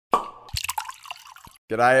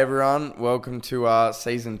G'day everyone, welcome to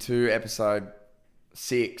season 2, episode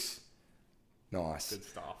 6. Nice. Good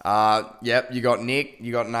stuff. Yep, you got Nick,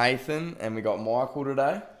 you got Nathan, and we got Michael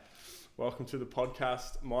today. Welcome to the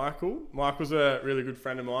podcast, Michael. Michael's a really good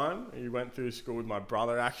friend of mine. He went through school with my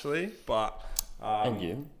brother, actually, but... and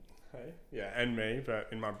you. Hey, yeah, and me, but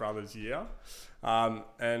in my brother's year.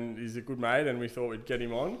 And he's a good mate, and we thought we'd get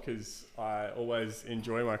him on because I always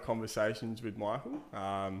enjoy my conversations with Michael.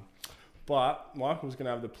 But Michael's going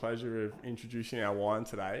to have the pleasure of introducing our wine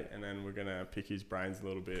today, and then we're going to pick his brains a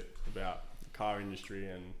little bit about the car industry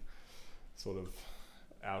and sort of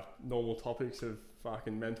our normal topics of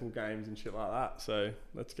fucking mental games and shit like that. So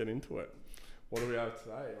let's get into it. What do we have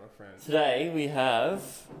today, my friend? Today we have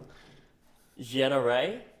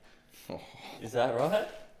Généré. Is that right?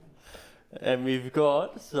 And we've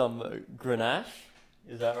got some Grenache.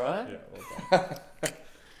 Is that right? Yeah, well done.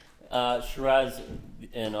 Shiraz,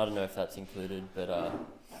 and I don't know if that's included, but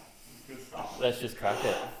Good stuff. let's just crack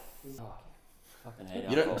it. Oh, fucking hate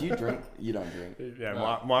You don't? alcohol. Do you drink? You don't drink. Yeah,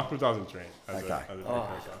 No. Michael doesn't drink as Okay. a drink Oh.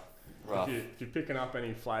 drinker. Rough. If you're picking up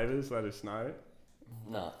any flavours, let us know.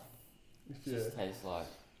 No, If it you, just tastes like.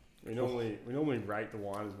 we normally rate the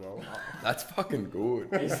wine as well. That's fucking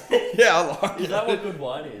good. Is, Yeah, I like is it. that what good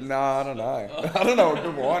wine is? No, I don't know. I don't know what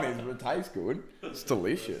good wine is, but it tastes good. It's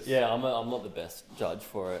delicious. Yeah, I'm not the best judge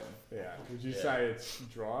for it. Yeah. Would you say it's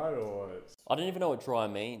dry or it's... I don't even know what dry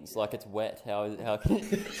means. Like it's wet. How can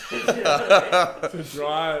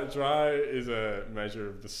So dry is a measure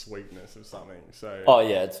of the sweetness of something. So Oh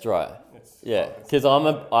yeah, it's dry. it's, Yeah, because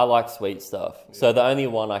I like sweet stuff. So the only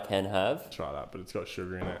one I can have. try that, but it's got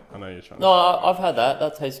sugar in it. I know you're trying No, I've had that.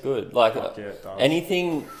 That tastes good. Like to... Yeah, it does.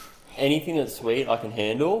 anything that's sweet I can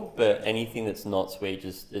handle, but anything that's not sweet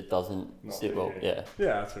just it doesn't Not sit for well. you. Yeah. Yeah,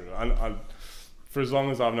 that's true. I, for as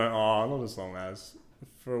long as I've known... Oh, not as long as...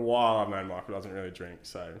 For a while I've known Michael doesn't really drink,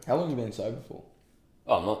 so... How long have you been sober for?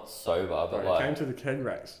 Oh, I'm not sober, but Bro, like came to the keg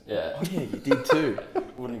race. yeah, Oh, yeah, you did too.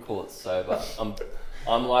 wouldn't call it sober.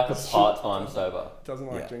 I'm like a part-time sober. Doesn't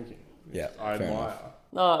like Yeah. drinking. Yeah, I fair admire. enough.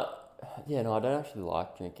 No, yeah, no, I don't actually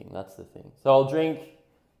like drinking. That's the thing. So I'll drink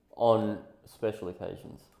on special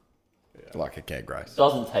occasions. Like a keg race.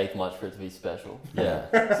 Doesn't take much for it to be special. Yeah.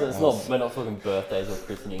 So it's not. We're not talking birthdays or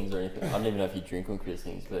christenings or anything. I don't even know if you drink on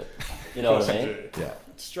christenings, but you know what I mean. Yeah.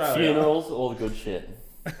 Australia. Funerals, all the good shit.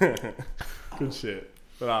 Good shit.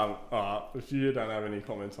 But alright, if you don't have any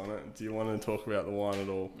comments on it, do you want to talk about the wine at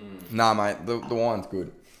all? Nah, mate, the wine's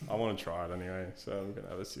good. I want to try it anyway, so I'm gonna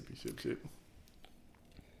have a sippy sip.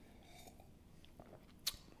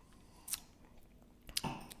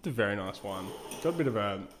 It's a very nice wine. Got a bit of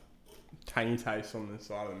a tangy taste on the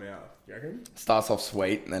side of the mouth. You reckon? Starts off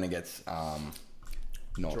sweet, and then it gets not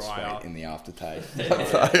Drier. sweet in the aftertaste.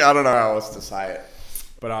 I don't know how else to say it.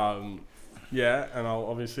 But yeah, and I'll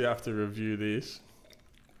obviously have to review this.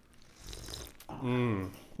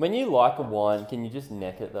 When you like a wine, can you just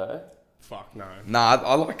neck it though? Fuck no. Nah,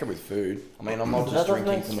 I like it with food. I mean, I'm not That just doesn't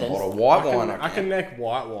drinking make from the sense. bottle. White I wine, can neck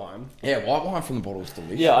white wine Yeah, white wine from the bottle is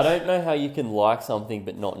delicious. Yeah, I don't know how you can like something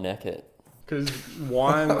but not neck it. because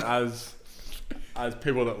wine, as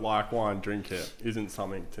people that like wine drink it, isn't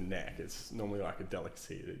something to neck. It's normally like a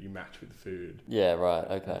delicacy that you match with food, Yeah, right.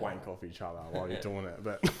 Okay. wank off each other while you're doing it.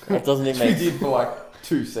 But That doesn't even We make did for like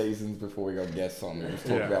 2 seasons before we got guests on. We just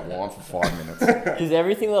talked Yeah. about wine for 5 minutes. Because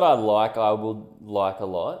everything that I will like a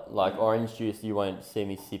lot. Like orange juice, you won't see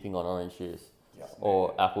me sipping on orange juice.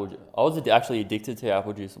 Or apple juice. I was actually addicted to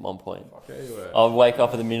apple juice at one point. okay, you were. I'll wake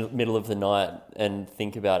up in the middle of the night and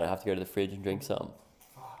think about it. I have to go to the fridge and drink some.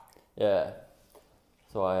 Yeah.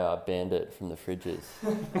 So I banned it from the fridges.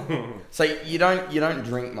 So you don't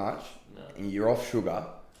drink much, and you're off sugar.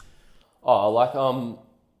 Oh, like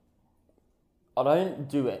I don't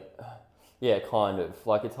do it. Yeah, kind of.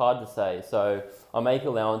 Like it's hard to say. So I make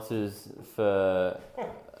allowances for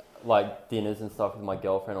like dinners and stuff with my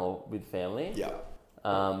girlfriend or with family. Yeah.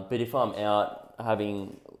 But if I'm out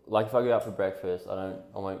having, like if I go out for breakfast, I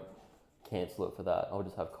won't cancel it for that. I'll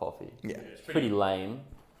just have coffee. Yeah. It's pretty lame.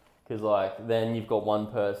 Because like then you've got one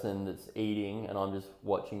person that's eating and I'm just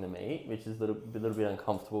watching them eat, which is a little bit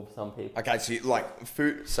uncomfortable for some people. Okay, so you, like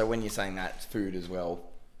food. So when you're saying that, it's food as well.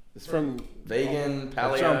 It's from Vegan,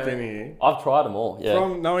 I'll jump in paleo. here. I've tried them all. Yeah.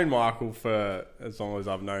 From knowing Michael for as long as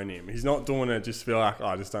I've known him, he's not doing it just to feel like, oh,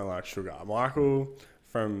 I just don't like sugar. Michael,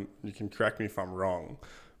 you can correct me if I'm wrong,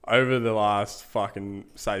 over the last fucking,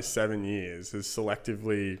 say, 7 years, has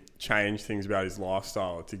selectively changed things about his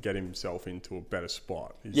lifestyle to get himself into a better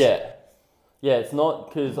spot. Yeah. Yeah, it's not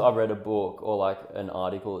because I read a book or like an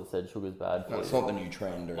article that said sugar's bad for No, you. it's not the new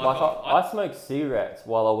trend. Or Like I smoked cigarettes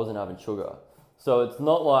while I wasn't having sugar. So it's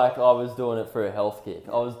not like I was doing it for a health kick.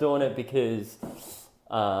 I was doing it because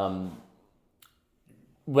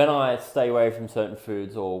when I stay away from certain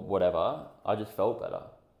foods or whatever, I just felt better.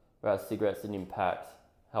 Whereas cigarettes didn't impact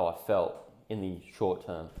how I felt in the short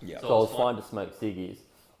term. Yeah. So I was fine to smoke ciggies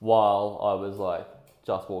while I was like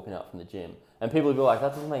just walking out from the gym. And people would be like,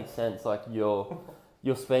 that doesn't make sense. Like you're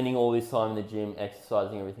spending all this time in the gym,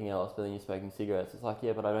 exercising, everything else, but then you're smoking cigarettes. It's like,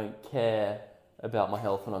 yeah, but I don't care about my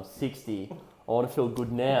health when I'm 60. I want to feel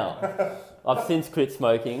good now. I've since quit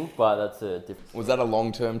smoking, but that's a different... Was that a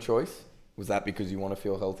long-term choice? Was that because you want to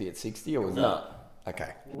feel healthy at 60 or was No.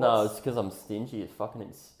 Okay. No, it's because I'm stingy. It's fucking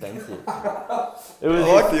expensive. It I was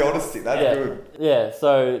like the honesty. That's yeah, good. Yeah,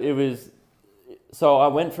 so I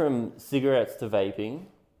went from cigarettes to vaping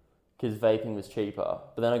because vaping was cheaper.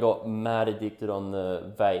 But then I got mad addicted on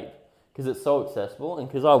the vape because it's so accessible and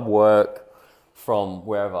because I work from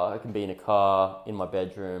wherever. I can be in a car, in my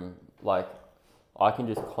bedroom. Like, I can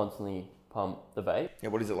just constantly pump the vape. Yeah,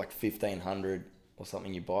 what is it, like 1,500 or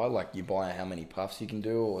something you buy? Like you buy how many puffs you can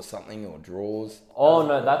do or something, or draws? Oh,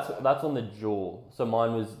 no, that's on the Juul. So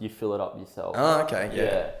mine was you fill it up yourself. Oh, okay,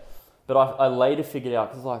 yeah. But I later figured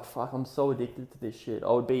out, because like, fuck, I'm so addicted to this shit.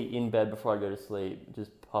 I would be in bed before I go to sleep,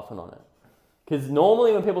 just puffing on it. Because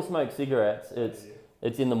normally when people smoke cigarettes,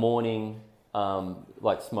 it's in the morning,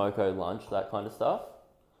 like smoko lunch, that kind of stuff.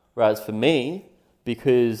 Whereas for me,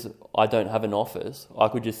 because I don't have an office, I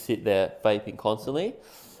could just sit there vaping constantly.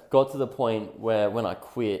 Got to the point where when I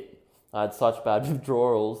quit, I had such bad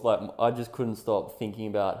withdrawals, like I just couldn't stop thinking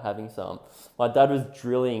about having some. My dad was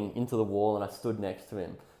drilling into the wall and I stood next to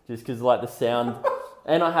him just because like the sound,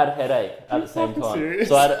 and I had a headache at the same time. Serious?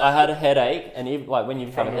 So I had a headache, and even like when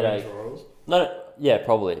you have a headache, yeah,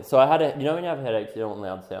 probably. So I had you know when you have headaches, you don't want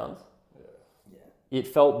loud sounds. It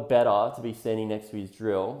felt better to be standing next to his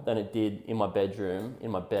drill than it did in my bedroom, in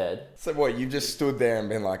my bed. So what, you just stood there and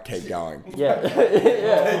been like, keep going? Yeah.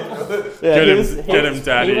 Get him,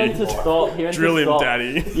 daddy. He went to stop. Drill him,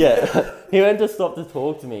 daddy. Yeah. He went to stop to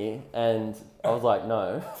talk to me, and I was like,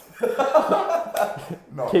 no.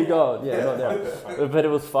 Keep going. Yeah, not now. But it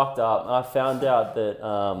was fucked up. And I found out that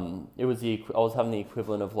I was having the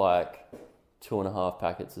equivalent of like 2.5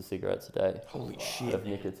 packets of cigarettes a day. Holy shit. Of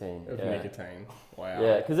nicotine. Nicotine. Wow.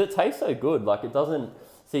 Yeah, because it tastes so good. Like it doesn't...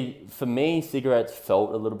 See, for me, cigarettes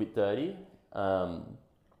felt a little bit dirty. I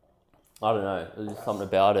don't know. There's just something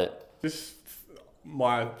about it.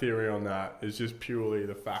 My theory on that is just purely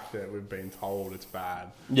the fact that we've been told it's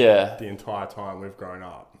bad Yeah. the entire time we've grown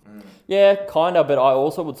up. Yeah, kind of. But I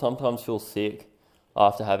also would sometimes feel sick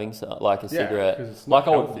after having like a cigarette. 'cause it's Like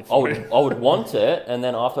not I healthy for you. would want it, and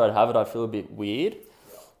then after I'd have it, I'd feel a bit weird,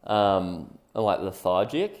 and like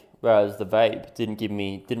lethargic. Whereas the vape didn't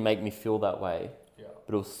make me feel that way. Yeah.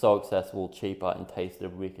 But it was so accessible, cheaper, and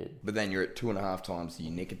tasted wicked. But then you're at 2.5 times the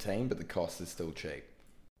nicotine, but the cost is still cheap.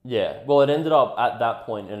 Yeah. Well, it ended up at that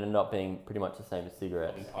point. It ended up being pretty much the same as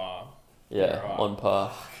cigarettes. On par. Yeah, right. on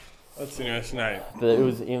par. That's interesting, mate. But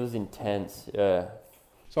it was intense. Yeah.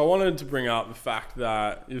 So I wanted to bring up the fact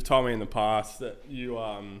that you've told me in the past that you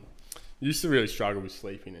used to really struggle with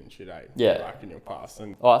sleeping and shit, eh? Yeah. Back in your past.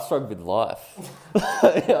 And Oh, I struggled with life.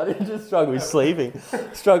 I didn't just struggle with sleeping.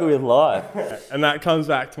 Struggle with life. And that comes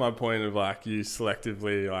back to my point of like you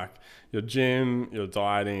selectively, like your gym, your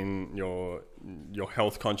dieting, your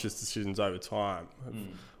health conscious decisions over time have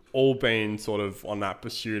all been sort of on that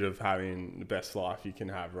pursuit of having the best life you can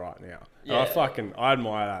have right now. Yeah. And I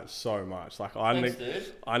admire that so much. Like Thanks,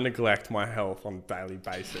 dude. I neglect my health on a daily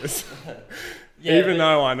basis. Yeah, Even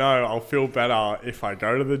though I know I'll feel better if I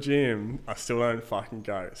go to the gym, I still don't fucking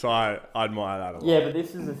go. So I admire that a lot. Yeah, but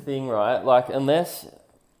this is the thing, right? Like,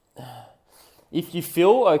 if you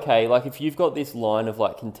feel okay, like if you've got this line of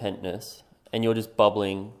like contentness and you're just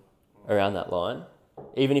bubbling around that line,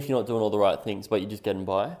 even if you're not doing all the right things, but you're just getting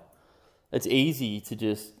by, it's easy to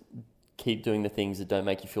just keep doing the things that don't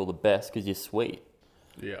make you feel the best because you're sweet.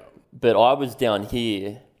 Yeah. But I was down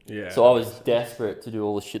here, Yeah. so I was desperate to do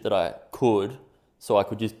all the shit that I could, so I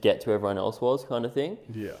could just get to where everyone else was, kind of thing.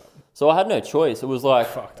 Yeah. So I had no choice. It was like,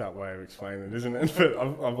 Fucked up way of explaining it, isn't it? But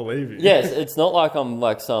I believe you. yes, it's not like I'm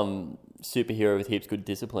like some superhero with heaps good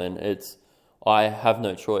discipline. It's I have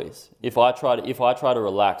no choice. If I try to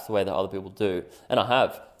relax the way that other people do, and I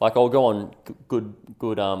have, like I'll go on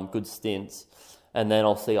good stints, and then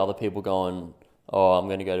I'll see other people going, oh, I'm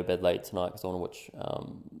going to go to bed late tonight because I want to watch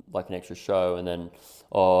like an extra show, and then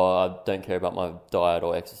oh, I don't care about my diet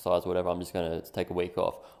or exercise or whatever. I'm just going to take a week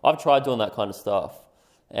off. I've tried doing that kind of stuff.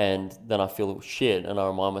 And then I feel shit, and I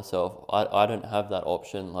remind myself, I don't have that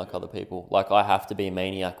option like other people. Like, I have to be a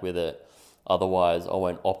maniac with it. Otherwise, I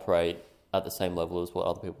won't operate at the same level as what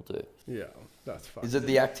other people do. Yeah. That's fucking. Is it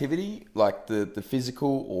the activity, like the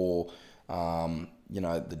physical, or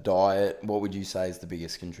the diet? What would you say is the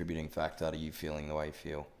biggest contributing factor to you feeling the way you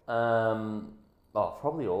feel?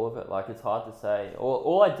 Probably all of it. Like, it's hard to say.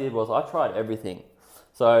 All I did was I tried everything.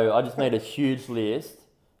 So I just made a huge list,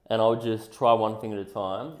 and I would just try one thing at a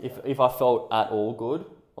time. If I felt at all good,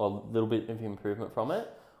 or a little bit of improvement from it,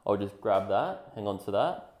 I would just grab that, hang on to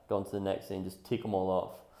that, go on to the next thing, just tick them all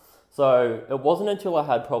off. So it wasn't until I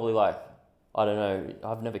had probably like, I don't know,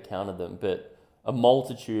 I've never counted them, but a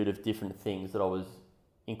multitude of different things that I was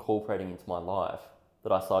incorporating into my life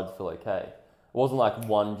that I started to feel okay. It wasn't like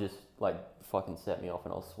one just like fucking set me off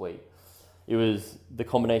and I was sweet. It was the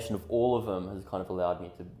combination of all of them has kind of allowed me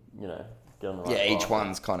to, get on the right path. Each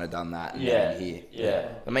one's kind of done that. And Yeah, then here. yeah.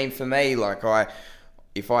 I mean, for me, like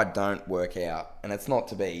if I don't work out, and it's not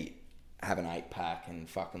to be have an 8-pack and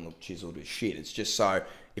fucking look chiseled as shit. It's just so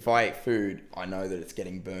if I eat food, I know that it's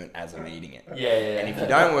getting burnt as I'm eating it. Yeah. And if you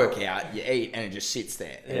don't work out, you eat and it just sits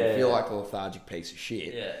there. And you feel like a lethargic piece of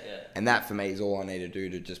shit. Yeah. And that for me is all I need to do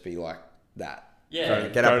to just be like that. Yeah.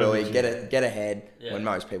 Get up early, get ahead Yeah. when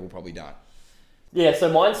most people probably don't. Yeah,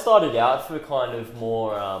 so mine started out for kind of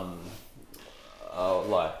more,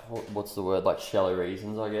 what's the word, like shallow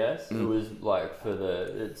reasons, I guess. It was like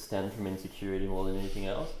it stemmed from insecurity more than anything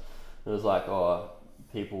else. It was like,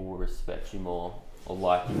 people will respect you more or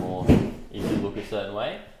like you more if you look a certain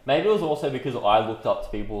way. Maybe it was also because I looked up to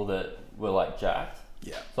people that were like jacked.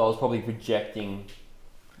 Yeah. So I was probably projecting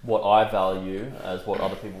what I value as what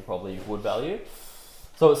other people probably would value.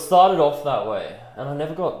 So it started off that way, and I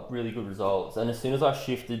never got really good results. And as soon as I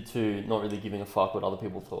shifted to not really giving a fuck what other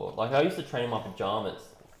people thought, like I used to train in my pajamas.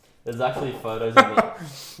 There's actually photos of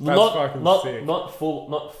me, not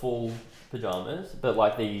full pajamas, but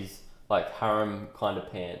like these like harem kind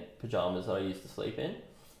of pant pajamas that I used to sleep in.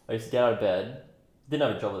 I used to get out of bed, didn't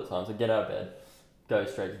have a job at the time, so get out of bed, go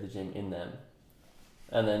straight to the gym in them,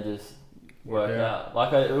 and then just work out.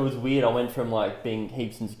 Like it was weird. I went from like being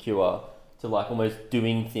heaps insecure to like almost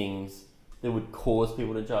doing things that would cause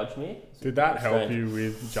people to judge me. Did that help you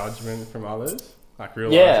with judgment from others? Like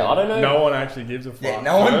realizing I don't know. No one actually gives a fuck. Yeah,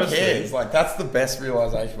 no one cares. Like that's the best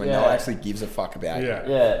realization when no one actually gives a fuck about you.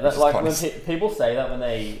 Yeah, that's like when people say that when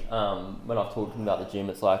they when I've talked to them about the gym,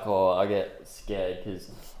 it's like, I get scared because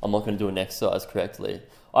I'm not going to do an exercise correctly.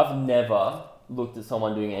 I've never looked at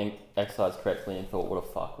someone doing an exercise correctly and thought, what a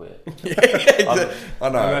fuckwit. I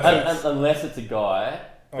know. Unless it's a guy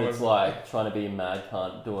that's like trying to be a mad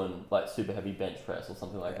cunt doing like super heavy bench press or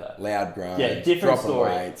something like that. Loud groans. Yeah, different story.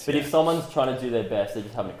 Weights, but if someone's trying to do their best, they're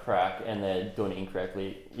just having a crack and they're doing it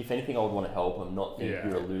incorrectly, if anything, I would want to help them, not think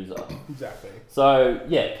you're a loser. Exactly. So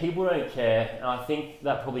yeah, people don't care, and I think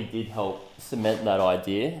that probably did help cement that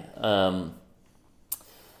idea.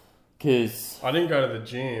 Because I didn't go to the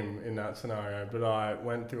gym in that scenario, but I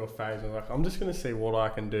went through a phase of like, I'm just going to see what I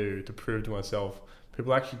can do to prove to myself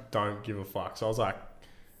people actually don't give a fuck. So I was like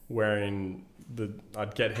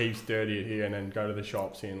I'd get heaps dirty here and then go to the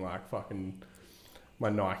shops in like fucking my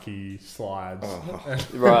Nike slides.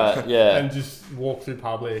 Right, yeah. And just walk through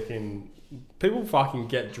public and people fucking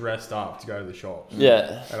get dressed up to go to the shops.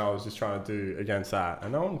 Yeah. And I was just trying to do against that.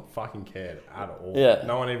 And no one fucking cared at all. Yeah.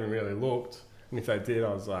 No one even really looked. And if they did,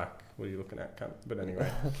 I was like, what are you looking at, cunt? But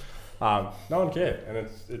anyway, no one cared. And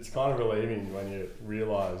it's kind of relieving when you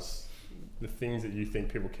realise the things that you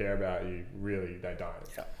think people care about, they don't.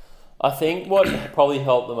 Yeah. I think what probably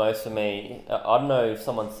helped the most for me, I don't know if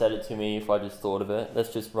someone said it to me, if I just thought of it.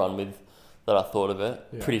 Let's just run with that I thought of it.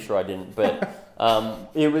 Yeah. Pretty sure I didn't. But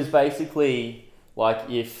it was basically like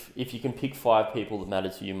if you can pick 5 people that matter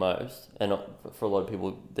to you most, and for a lot of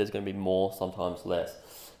people there's going to be more, sometimes less.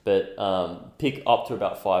 But pick up to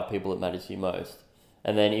about 5 people that matter to you most.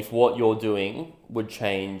 And then if what you're doing would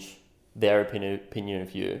change their opinion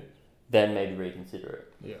of you, then maybe reconsider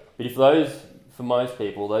it. Yeah. But if for most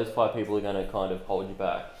people, those 5 people are going to kind of hold you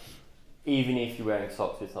back, even if you're wearing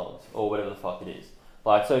socks with thongs or whatever the fuck it is.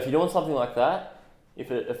 Like, so if you're doing something like that,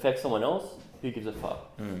 if it affects someone else, who gives a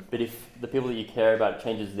fuck? But if the people that you care about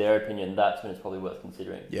changes their opinion, that's when it's probably worth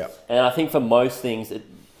considering. Yeah. And I think for most things,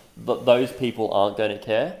 those people aren't going to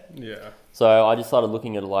care. Yeah. So I just started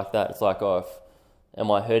looking at it like that. It's like, am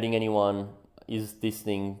I hurting anyone? Is this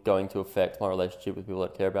thing going to affect my relationship with people I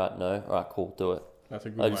care about? No. All right, cool, do it. That's a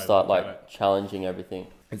good I just start challenging everything.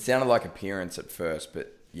 It sounded like appearance at first,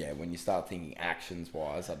 but yeah, when you start thinking actions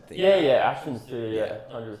wise, I'd think. Yeah, actions too. Yeah,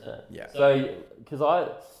 100%. Yeah. So, because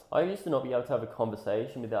I used to not be able to have a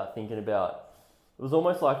conversation without thinking about. It was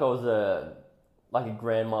almost like I was a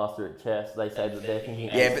grandmaster at chess. They say that they're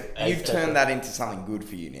thinking. Yeah, but you've turned that into something good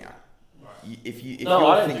for you now. If no, you're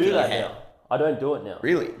I don't thinking do that ahead, now. I don't do it now.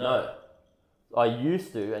 Really? No. I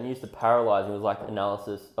used to paralyze. It was like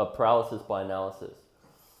paralysis by analysis,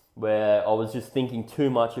 where I was just thinking too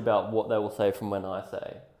much about what they will say from when I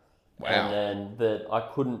say. Wow. And then that I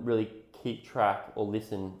couldn't really keep track or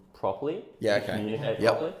listen properly. Yeah, and okay. Communicate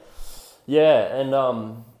Yep. properly. Yeah,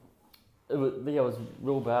 and it was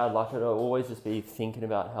real bad. Like I'd always just be thinking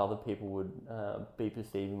about how the people would be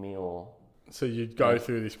perceiving me, or So you'd go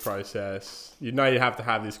through this process. You know you have to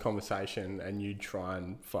have this conversation, and you'd try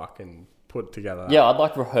and fucking put together. yeah, I'd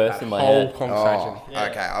like rehearse in my whole head. conversation. Oh,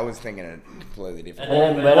 okay. I was thinking a completely different. And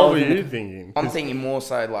then when I What was were in the- you thinking? I'm thinking more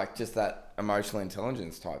so like just that emotional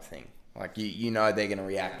intelligence type thing. Like you know they're gonna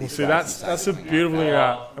react. Well, This see, way if you say that's the something like beautiful thing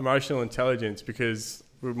that. about emotional intelligence, because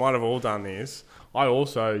we might have all done this. I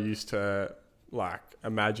also used to like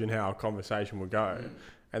imagine how a conversation would go,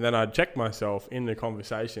 and then I'd check myself in the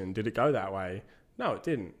conversation. Did it go that way? No, it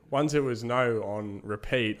didn't. Once it was no on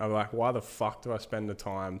repeat, I'm like, why the fuck do I spend the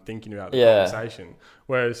time thinking about the Yeah. conversation?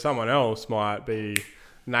 Whereas someone else might be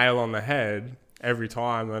nail on the head every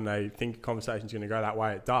time when they think a conversation's going to go that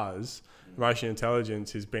way, it does. Emotional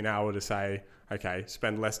intelligence is being able to say, okay,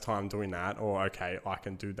 spend less time doing that, or okay, I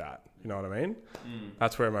can do that. You know what I mean?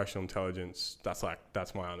 That's where emotional intelligence, that's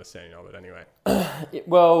my understanding of it anyway.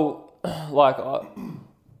 Well, like,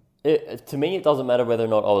 to me, it doesn't matter whether or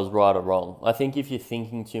not I was right or wrong. I think if you're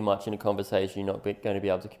thinking too much in a conversation, you're not going to be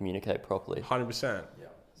able to communicate properly. 100%.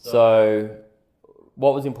 So,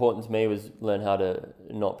 what was important to me was learn how to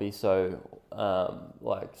not be so,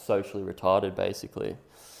 like, socially retarded, basically.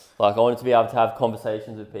 Like, I wanted to be able to have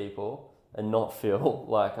conversations with people and not feel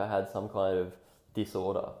like I had some kind of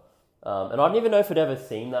disorder. And I don't even know if it ever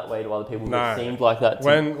seemed that way to other people, but it seemed like that to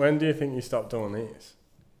When do you think you stopped doing this?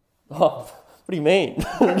 Oh, what do you mean?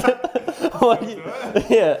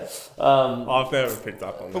 Yeah. I've never picked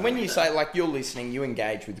up on that. But when you say, like, you're listening, you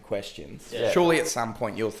engage with the questions, Yeah. surely at some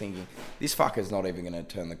point you're thinking, this fucker's not even going to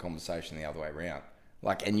turn the conversation the other way around.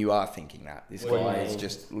 Like, and you are thinking that. This What do you guy is mean?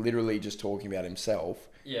 just literally just talking about himself.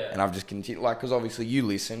 Yeah. And I've just continued, like, because obviously you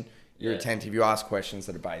listen, you're Yeah. attentive, you ask questions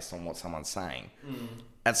that are based on what someone's saying.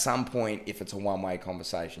 At some point, if it's a one-way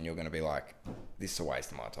conversation, you're going to be like, this is a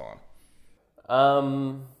waste of my time.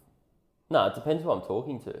 No, it depends who I'm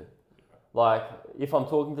talking to. Like, if I'm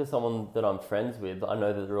talking to someone that I'm friends with, I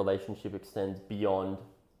know that the relationship extends beyond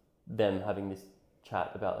them having this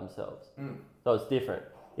chat about themselves. So it's different.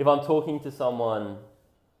 If I'm talking to someone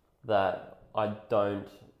that I don't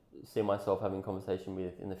see myself having a conversation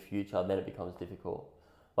with in the future, then it becomes difficult.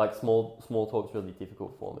 Like, small talk's really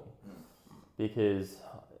difficult for me. Because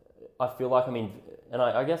I feel like and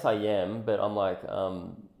I guess I am, but I'm like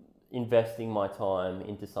investing my time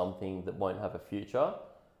into something that won't have a future.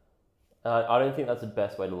 I don't think that's the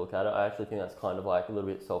best way to look at it. I actually think that's kind of like a little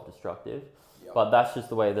bit self-destructive. Yep. But that's just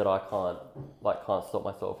the way that I can't stop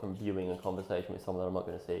myself from viewing a conversation with someone that I'm not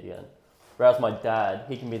going to see again. Whereas my dad,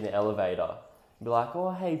 he can be in the elevator and be like,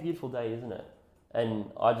 "Oh, hey, beautiful day, isn't it?" And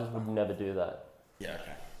I just would never do that. Yeah,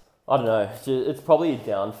 okay. I don't know. It's probably a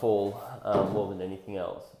downfall more than anything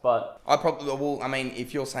else. But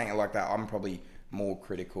If you're saying it like that, I'm probably more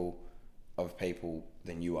critical of people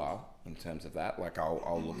than you are in terms of that. Like,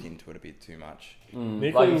 I'll look into it a bit too much.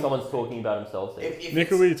 Nick like will- if someone's talking about himself, Nick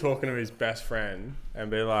will be talking to his best friend and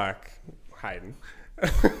be like, Hayden.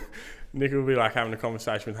 Nick will be like having a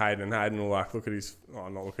conversation with Hayden, and Hayden will like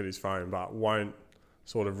not look at his phone, but won't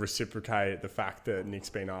sort of reciprocate the fact that Nick's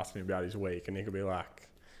been asking about his week, and Nick will be like,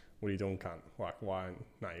 "What are you doing, cunt? Like, why?"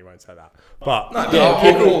 No, you won't say that. But No, Yeah, I'll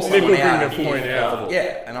Nick call will- Nick will someone bring out. the point out.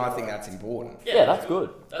 Yeah, and I think that's important. yeah, that's good.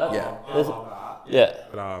 Yeah. Yeah.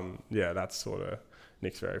 But yeah, that's sort of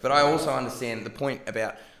Nick's very. But I also understand the point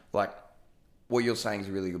about, like, what you're saying is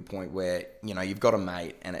a really good point where, you know, you've got a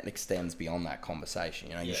mate and it extends beyond that conversation.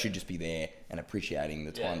 You know, you should just be there and appreciating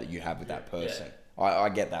the time that you have with that person. I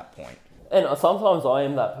get that point. And sometimes I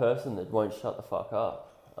am that person that won't shut the fuck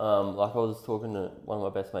up. Like I was talking to one of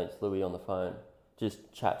my best mates, Louis, on the phone.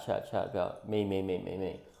 Just chat about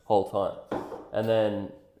me, whole time. And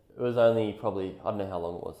then it was only probably, I don't know how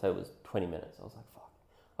long it was, say it was 20 minutes. I was like, fuck.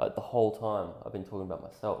 Like, the whole time I've been talking about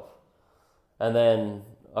myself. And then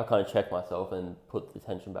I kind of check myself and put the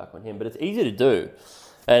attention back on him. But it's easy to do.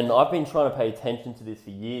 And I've been trying to pay attention to this for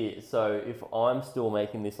years. So if I'm still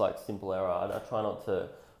making this like simple error, I try not to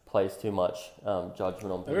place too much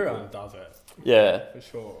judgment on people. Everyone does it. Yeah. For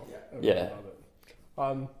sure. Yeah.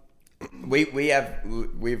 Does it.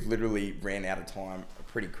 We've literally ran out of time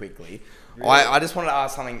pretty quickly. Really? I just wanted to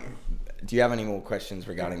ask something. Do you have any more questions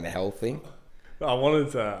regarding the health thing? I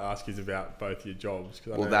wanted to ask you about both your jobs.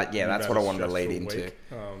 Well, that's what I wanted to lead into.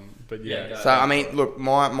 But yeah. So, I mean, look,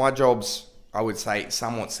 my job's, I would say,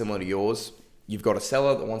 somewhat similar to yours. you've got a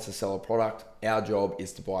seller that wants to sell a product. Our job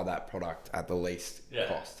is to buy that product at the least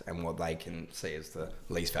cost and what they can see as the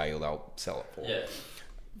least value they'll sell it for. Yeah.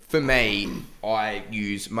 For me, I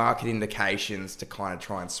use market indications to kind of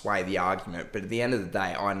try and sway the argument. But at the end of the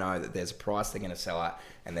day, I know that there's a price they're going to sell at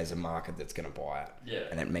and there's a market that's going to buy it. Yeah.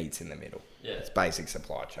 And it meets in the middle. Yeah. It's basic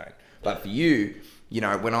supply chain. But for you, you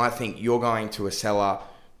know, when I think you're going to a seller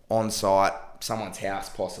on site, someone's house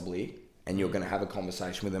possibly, and you're going to have a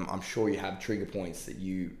conversation with them, I'm sure you have trigger points that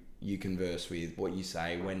you converse with, what you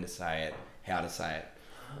say, when to say it, how to say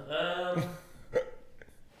it.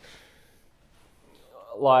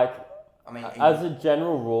 Like, I mean, as a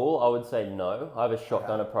general rule, I would say no. I have a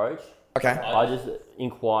shotgun approach. Okay. I just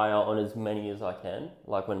inquire on as many as I can,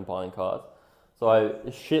 like when buying cars. So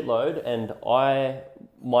a shitload, and I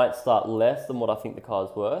might start less than what I think the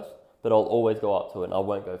car's worth, but I'll always go up to it and I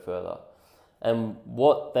won't go further. And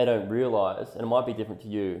what they don't realise, and it might be different to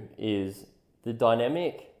you, is the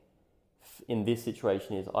dynamic in this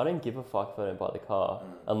situation is I don't give a fuck if I don't buy the car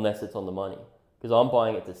unless it's on the money, because I'm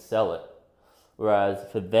buying it to sell it. Whereas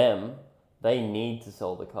for them, they need to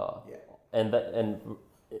sell the car. Yeah. And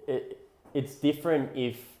it's different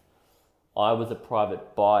if I was a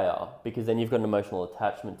private buyer, because then you've got an emotional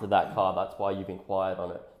attachment to that car. That's why you've inquired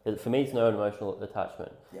on it. For me, it's no emotional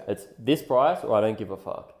attachment. Yeah. It's this price or I don't give a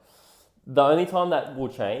fuck. The only time that will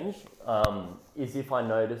change is if I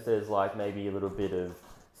notice there's like maybe a little bit of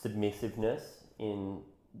submissiveness in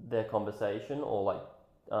their conversation, or like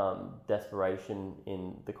desperation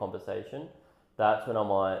in the conversation. That's when I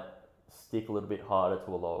might stick a little bit harder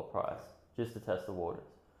to a lower price, just to test the waters.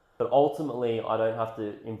 But ultimately, I don't have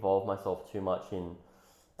to involve myself too much in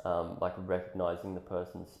like recognizing the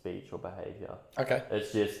person's speech or behavior. Okay.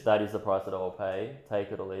 It's just, that is the price that I will pay,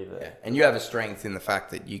 take it or leave it. Yeah. And you have a strength in the fact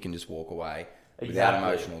that you can just walk away without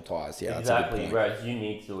emotional ties. Yeah, exactly. that's a good point. Whereas you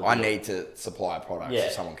need to. I need to supply a product so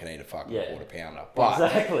someone can eat a fucking quarter pounder. But,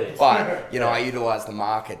 exactly. But, you know, I utilise the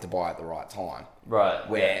market to buy at the right time. Right.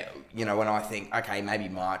 Where, you know, when I think, okay, maybe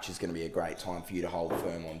March is going to be a great time for you to hold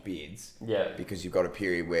firm on bids. Yeah. Because you've got a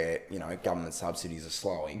period where, you know, government subsidies are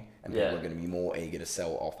slowing and people are going to be more eager to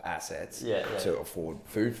sell off assets to afford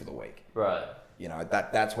food for the week. Right. You know,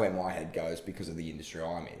 that's where my head goes because of the industry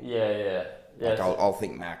I'm in. Yeah. Like I'll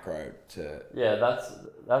think macro to... Yeah, that's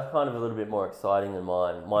kind of a little bit more exciting than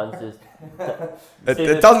mine. Mine's just...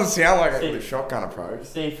 It doesn't sound like a shotgun approach.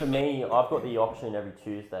 See, for me, I've got the auction every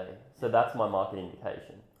Tuesday. So that's my market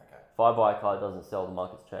indication. Okay. If I buy a car, it doesn't sell, the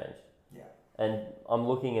market's changed. Yeah. And I'm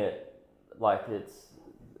looking at, like, it's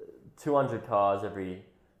 200 cars every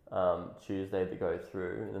Tuesday that go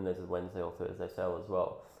through, and then there's a Wednesday or Thursday sale as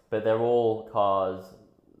well. But they're all cars,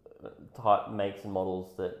 type makes and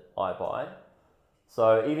models that I buy.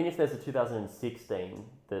 So even if there's a 2016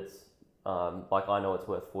 that's, like I know it's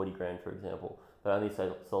worth 40 grand, for example, but only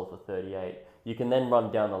sells for 38, you can then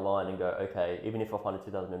run down the line and go, okay, even if I find a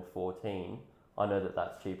 2014, I know that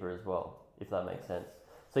that's cheaper as well, if that makes sense.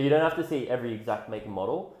 So you don't have to see every exact make and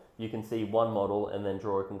model. You can see one model and then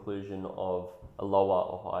draw a conclusion of a lower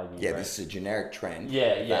or higher year. Yeah, this is a generic trend.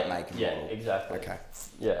 Yeah, that make and model. Yeah, exactly. Okay.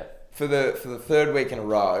 Yeah. For the third week in a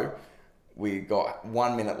row, we got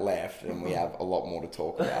 1 minute left and we have a lot more to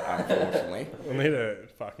talk about, unfortunately. We'll need to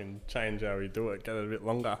fucking change how we do it, get it a bit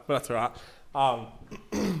longer, but that's alright.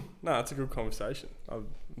 No, it's a good conversation.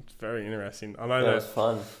 It's very interesting. I know That was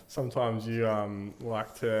fun. sometimes you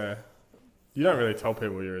like to... You don't really tell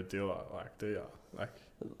people you're a dealer, like, do you? Like,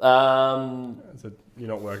 you're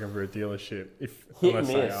not working for a dealership. Hit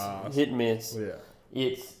and miss. Yeah.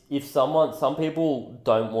 It's if some people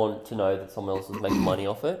don't want to know that someone else is making money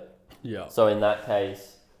off it. Yeah. So in that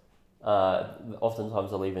case,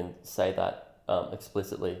 oftentimes I'll even say that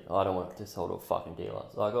explicitly. I don't want to sell to a fucking dealer.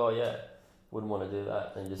 It's like, oh yeah, wouldn't want to do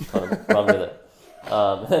that, and just kind of run with it.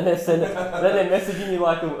 And then they're messaging you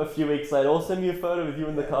like a few weeks later, or send me a photo with you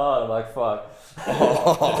in the car. I'm like, fuck. It's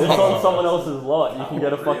on someone else's lot. You can go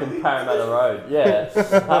to fucking Parramatta Road. Yeah,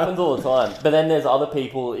 it happens all the time. But then there's other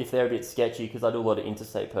people, if they're a bit sketchy, because I do a lot of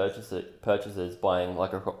interstate purchases buying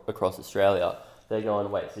like across Australia. They're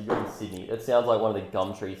going, wait, so you're in Sydney. It sounds like one of the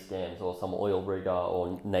Gumtree scams or some oil rigger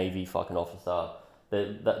or Navy fucking officer.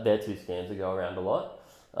 They're two scams that go around a lot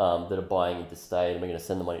that are buying interstate, and we're going to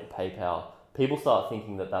send the money to PayPal. People start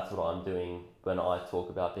thinking that that's what I'm doing when I talk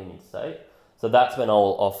about being interstate. So that's when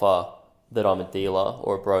I'll offer that I'm a dealer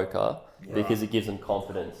or a broker, because it gives them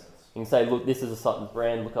confidence. You can say, look, this is a Sutton's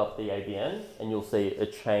brand, look up the ABN, and you'll see a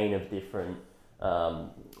chain of different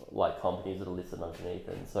like companies that are listed underneath.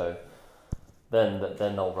 And so then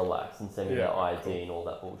they'll relax and send me their ID and all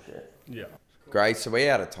that bullshit. Yeah. Great, so we're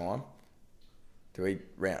out of time. Do we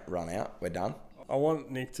run out? We're done? I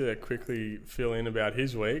want Nick to quickly fill in about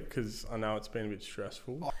his week because I know it's been a bit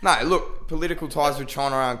stressful. No, look, political ties with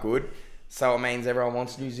China aren't good, so it means everyone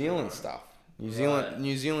wants New Zealand stuff.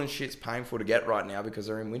 New Zealand shit's painful to get right now because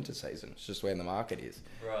they're in winter season. It's just where the market is.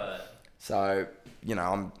 Right. So, you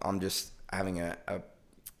know, I'm just having a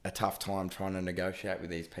tough time trying to negotiate with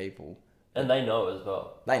these people. And they know as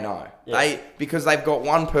well. They know. Yeah. Because they've got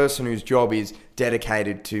one person whose job is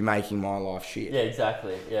dedicated to making my life shit. Yeah,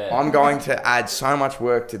 exactly. Yeah. I'm going to add so much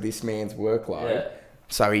work to this man's workload, Yeah.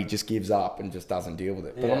 so he just gives up and just doesn't deal with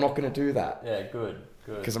it. But Yeah. I'm not going to do that Yeah, good.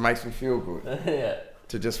 because it makes me feel good Yeah.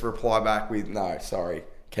 to just reply back with, no, sorry,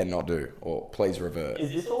 cannot do, or please revert.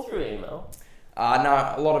 Is this all through email?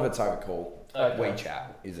 No, a lot of it's over call. Okay. WeChat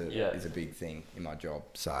is a big thing in my job,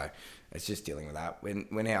 so it's just dealing with that. When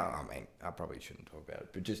now, I mean, I probably shouldn't talk about it,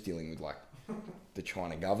 but just dealing with like the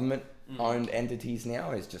China government owned entities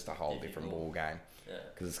now is just a whole different ball game. Yeah.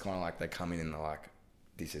 Because it's kind of like they come in and they're like,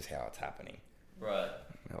 this is how it's happening. Right.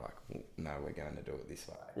 They're like, well, no, we're going to do it this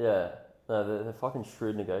way. Yeah. No, they're fucking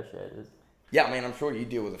shrewd negotiators. Yeah, I mean, I'm sure you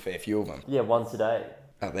deal with a fair few of them. Yeah, once a day.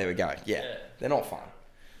 Oh, there we go. Yeah, Yeah. they're not fun.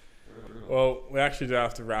 Well, we actually do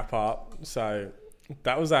have to wrap up. So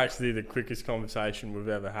that was actually the quickest conversation we've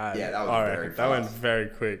ever had. Yeah, that was I very reckon. That went fast. very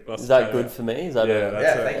quick. Let's Is that try good for me? Is that Yeah, a... that's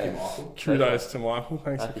Yeah, it. thank you, Michael. Kudos to Michael.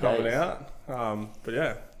 Thanks Happy for coming days. out. But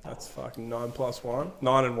yeah, that's fucking 9 plus 1.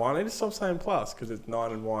 9 and 1. I need to stop saying plus because it's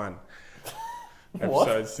 9 and 1. What?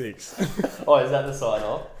 Episode 6. Oh, is that the sign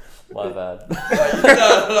off? My bad. No,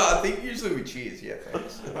 I think usually we cheers. Yeah,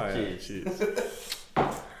 thanks. Oh, yeah, Cheers. cheers.